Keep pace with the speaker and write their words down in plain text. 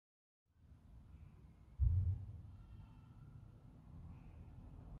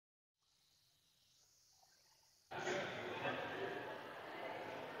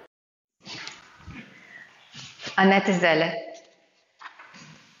Annette Selle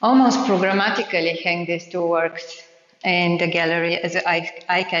almost programmatically hang these two works in the gallery as an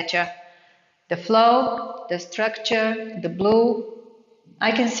eye catcher. The flow, the structure, the blue.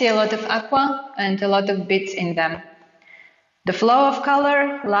 I can see a lot of aqua and a lot of bits in them. The flow of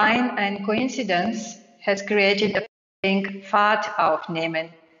color, line, and coincidence has created the feeling Fahrt aufnehmen,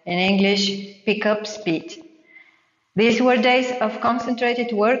 in English, pick up speed. These were days of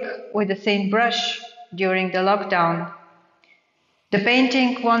concentrated work with a thin brush during the lockdown. The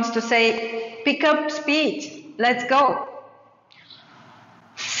painting wants to say, pick up speed, let's go.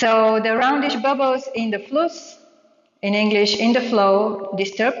 So the roundish bubbles in the fluss, in English, in the flow,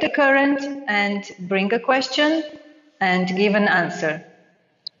 disturb the current and bring a question and give an answer.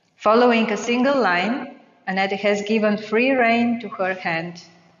 Following a single line, Annette has given free rein to her hand.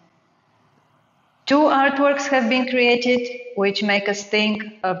 Two artworks have been created which make us think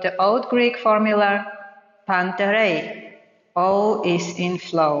of the old Greek formula panterei, all is in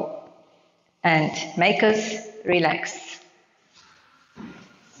flow, and make us relax.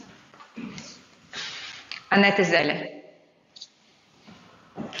 Annette Selle.